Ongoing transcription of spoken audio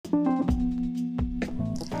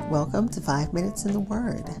Welcome to 5 Minutes in the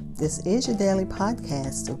Word. This is your daily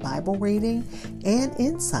podcast of Bible reading and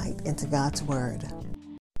insight into God's Word.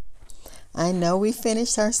 I know we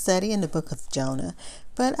finished our study in the book of Jonah,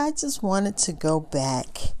 but I just wanted to go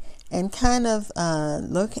back and kind of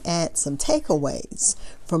look at some takeaways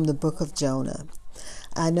from the book of Jonah.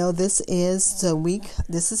 I know this is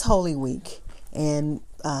Holy Week, and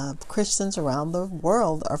Christians around the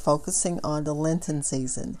world are focusing on the Lenten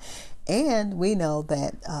season. And we know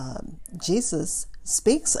that Jesus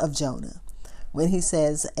speaks of Jonah when he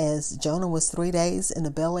says, as Jonah was 3 days in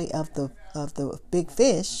the belly of the big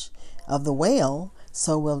fish, of the whale,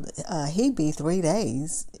 so will he be 3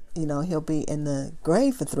 days. He'll be in the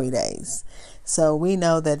grave for 3 days. So we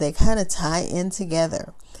know that they kind of tie in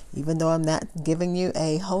together. Even though I'm not giving you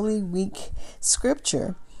a Holy Week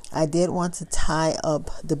scripture, I did want to tie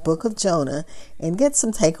up the book of Jonah and get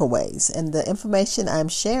some takeaways. And the information I'm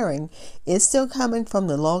sharing is still coming from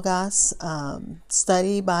the Logos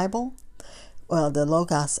Study Bible. Well, the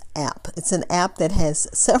Logos app. It's an app that has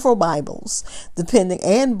several Bibles,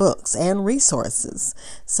 and books and resources.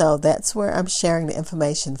 So that's where I'm sharing the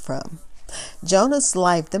information from. Jonah's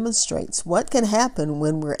life demonstrates what can happen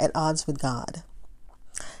when we're at odds with God.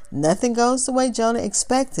 Nothing goes the way Jonah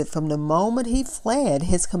expected from the moment he fled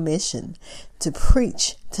his commission to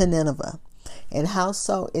preach to Nineveh. And how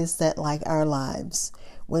so is that like our lives?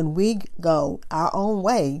 When we go our own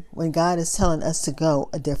way, when God is telling us to go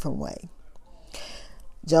a different way.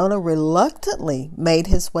 Jonah reluctantly made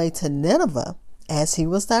his way to Nineveh as he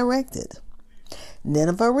was directed.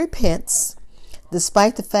 Nineveh repents,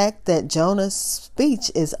 despite the fact that Jonah's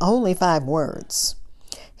speech is only 5 words.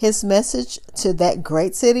 His message to that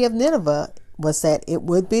great city of Nineveh was that it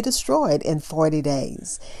would be destroyed in 40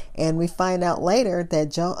 days. And we find out later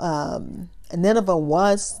that Nineveh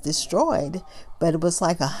was destroyed, but it was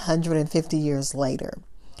like 150 years later.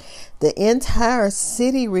 The entire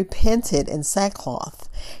city repented in sackcloth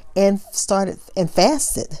and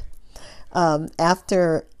fasted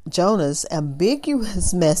after Jonah's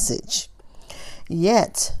ambiguous message.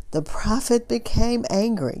 Yet the prophet became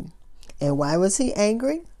angry. And why was he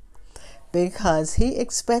angry? Because he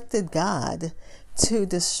expected God to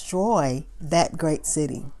destroy that great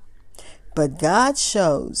city. But God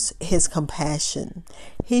shows his compassion.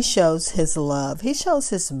 He shows his love. He shows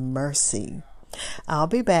his mercy. I'll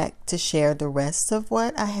be back to share the rest of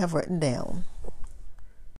what I have written down.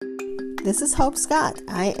 This is Hope Scott.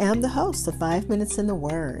 I am the host of 5 Minutes in the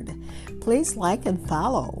Word. Please like and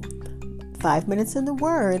follow 5 Minutes in the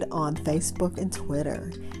Word on Facebook and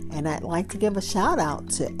Twitter. And I'd like to give a shout out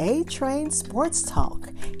to A-Train Sports Talk.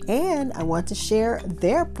 And I want to share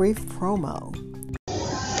their brief promo.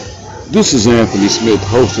 This is Anthony Smith,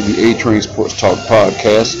 host of the A-Train Sports Talk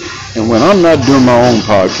podcast. And when I'm not doing my own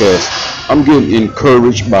podcast, I'm getting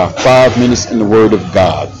encouraged by 5 Minutes in the Word of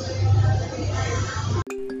God.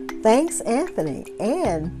 Thanks, Anthony.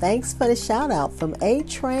 And thanks for the shout out from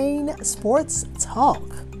A-Train Sports Talk.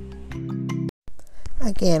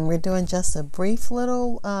 Again, we're doing just a brief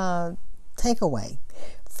little takeaway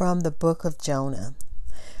from the book of Jonah.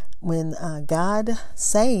 When God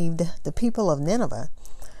saved the people of Nineveh,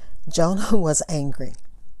 Jonah was angry.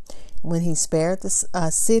 When he spared the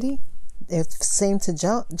city, it seemed to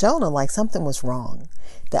Jonah like something was wrong.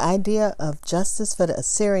 The idea of justice for the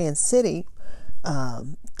Assyrian city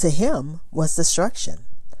to him was destruction,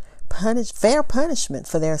 fair punishment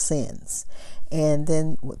for their sins. And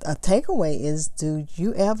then a takeaway is, do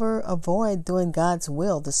you ever avoid doing God's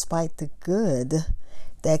will despite the good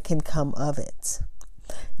that can come of it?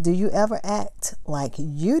 Do you ever act like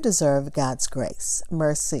you deserve God's grace,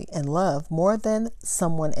 mercy, and love more than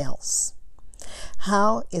someone else?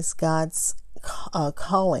 How is God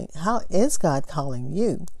calling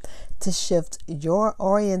you to shift your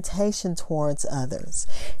orientation towards others?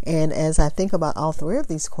 And as I think about all 3 of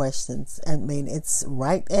these questions, it's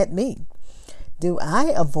right at me. Do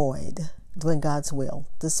I avoid doing God's will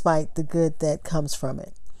despite the good that comes from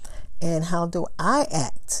it? And how do I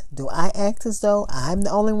act? Do I act as though I'm the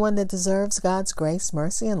only one that deserves God's grace,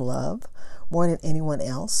 mercy, and love more than anyone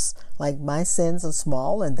else? Like my sins are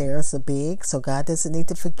small and theirs are big, so God doesn't need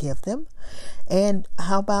to forgive them? And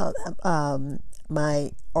how about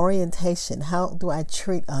my orientation? How do I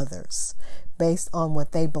treat others based on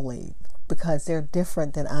what they believe? Because they're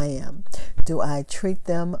different than I am. Do I treat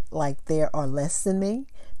them like they are less than me,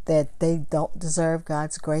 that they don't deserve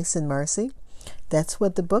God's grace and mercy? That's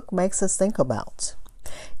what the book makes us think about.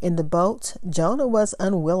 In the boat, Jonah was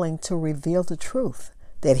unwilling to reveal the truth,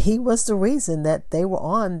 that he was the reason that they were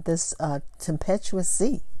on this tempestuous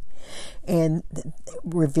sea. And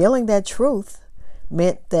revealing that truth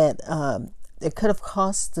meant that it could have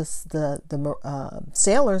cost the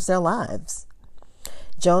sailors their lives.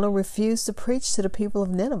 Jonah refused to preach to the people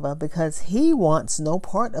of Nineveh because he wants no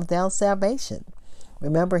part of their salvation.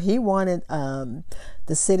 Remember, he wanted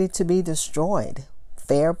the city to be destroyed,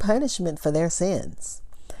 fair punishment for their sins.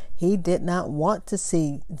 He did not want to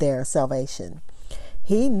see their salvation.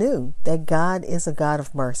 He knew that God is a God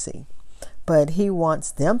of mercy, but he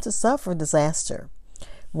wants them to suffer disaster.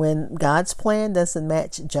 When God's plan doesn't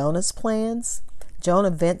match Jonah's plans,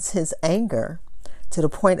 Jonah vents his anger to the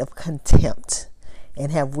point of contempt.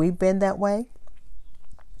 And have we been that way?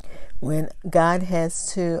 When God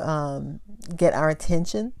has to get our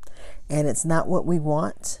attention and it's not what we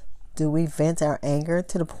want, do we vent our anger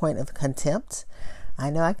to the point of contempt? I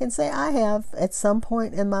know I can say I have at some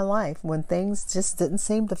point in my life when things just didn't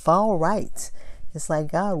seem to fall right. It's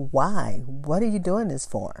like, God, why? What are you doing this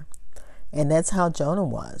for? And that's how Jonah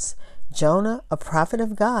was. Jonah, a prophet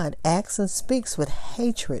of God, acts and speaks with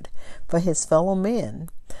hatred for his fellow men,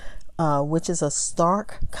 which is a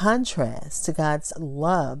stark contrast to God's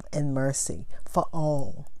love and mercy for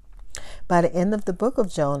all. By the end of the book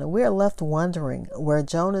of Jonah, we are left wondering where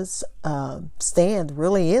Jonah's stand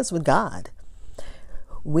really is with God.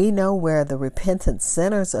 We know where the repentant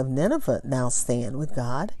sinners of Nineveh now stand with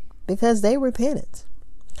God because they repented.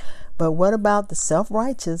 But what about the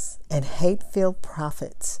self-righteous and hate-filled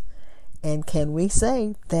prophets? And can we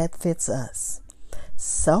say that fits us?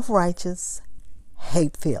 Self-righteous,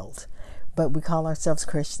 hate-filled, but we call ourselves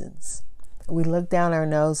Christians. We look down our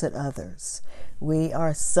nose at others. We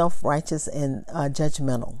are self-righteous and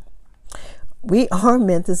judgmental. We are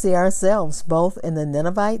meant to see ourselves both in the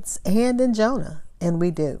Ninevites and in Jonah, and we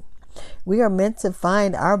do. We are meant to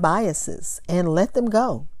find our biases and let them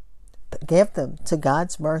go. Give them to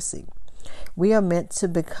God's mercy. We are meant to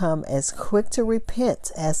become as quick to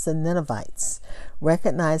repent as the Ninevites,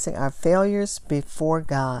 recognizing our failures before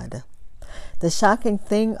God. The shocking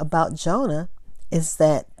thing about Jonah is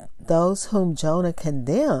that those whom Jonah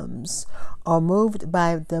condemns are moved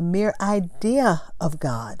by the mere idea of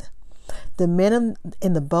God. The men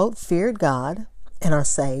in the boat feared God and are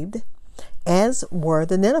saved, as were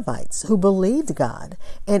the Ninevites who believed God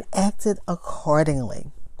and acted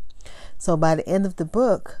accordingly. So by the end of the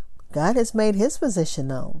book, God has made his position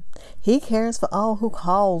known. He cares for all who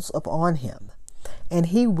calls upon him, and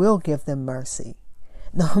he will give them mercy,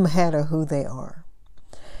 no matter who they are.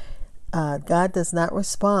 God does not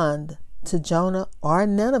respond to Jonah or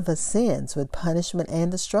Nineveh's sins with punishment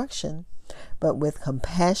and destruction, but with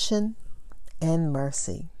compassion and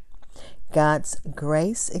mercy. God's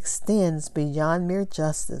grace extends beyond mere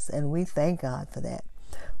justice, and we thank God for that.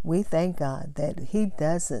 We thank God that he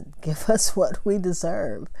doesn't give us what we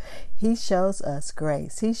deserve. He shows us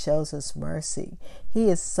grace. He shows us mercy. He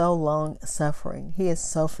is so long-suffering. He is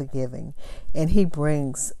so forgiving, and he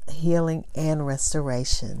brings healing and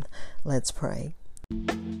restoration. Let's pray.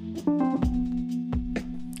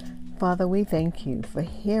 Father, we thank you for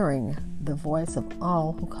hearing the voice of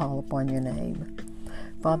all who call upon your name.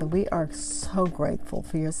 Father, we are so grateful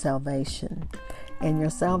for your salvation. And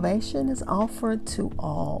your salvation is offered to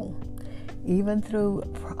all, even through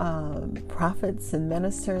prophets and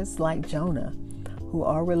ministers like Jonah, who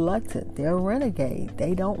are reluctant. They're renegade.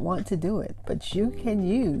 They don't want to do it. But if you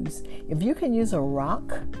can use a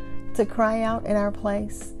rock to cry out in our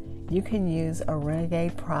place, you can use a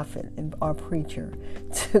renegade prophet or preacher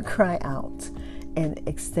to cry out and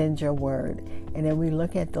extend your word. And then we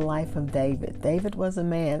look at the life of David. David was a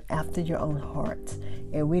man after your own heart.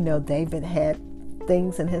 And we know David had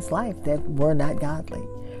things in his life that were not godly,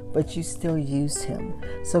 but you still used him.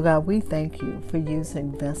 So God, we thank you for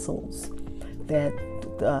using vessels that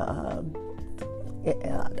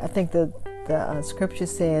I think the scripture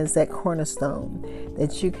says that cornerstone,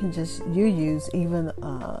 that you use even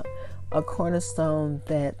a cornerstone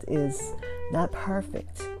that is not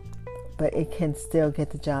perfect, but it can still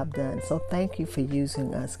get the job done. So thank you for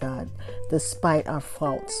using us, God, despite our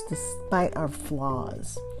faults, despite our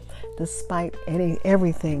flaws, despite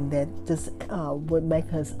everything that just would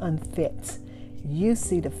make us unfit. You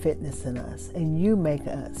see the fitness in us, and you make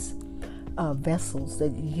us vessels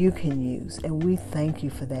that you can use, and we thank you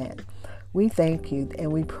for that. We thank you,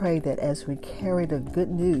 and we pray that as we carry the good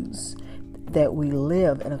news, that we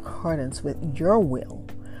live in accordance with your will,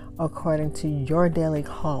 according to your daily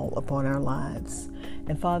call upon our lives.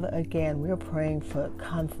 And Father, again, we're praying for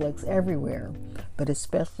conflicts everywhere, but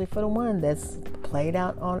especially for the one that's played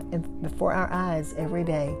out before our eyes every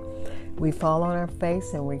day. We fall on our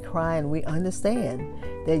face and we cry, and we understand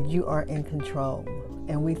that you are in control.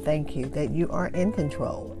 And we thank you that you are in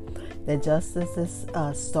control, that just as this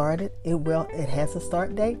started, it has a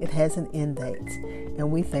start date, it has an end date.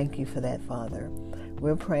 And we thank you for that, Father.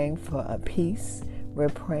 We're praying for a peace. We're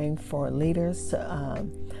praying for leaders to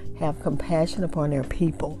have compassion upon their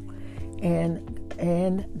people,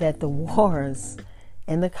 and that the wars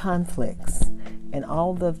and the conflicts and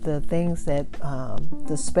all of the things that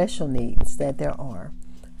the special needs that there are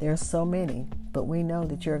so many, but we know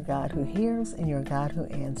that you're a God who hears and you're a God who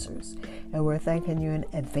answers, and we're thanking you in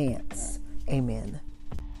advance. Amen.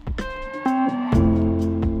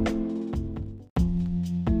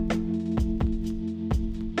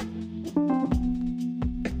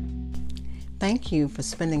 Thank you for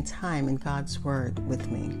spending time in God's Word with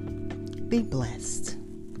me. Be blessed.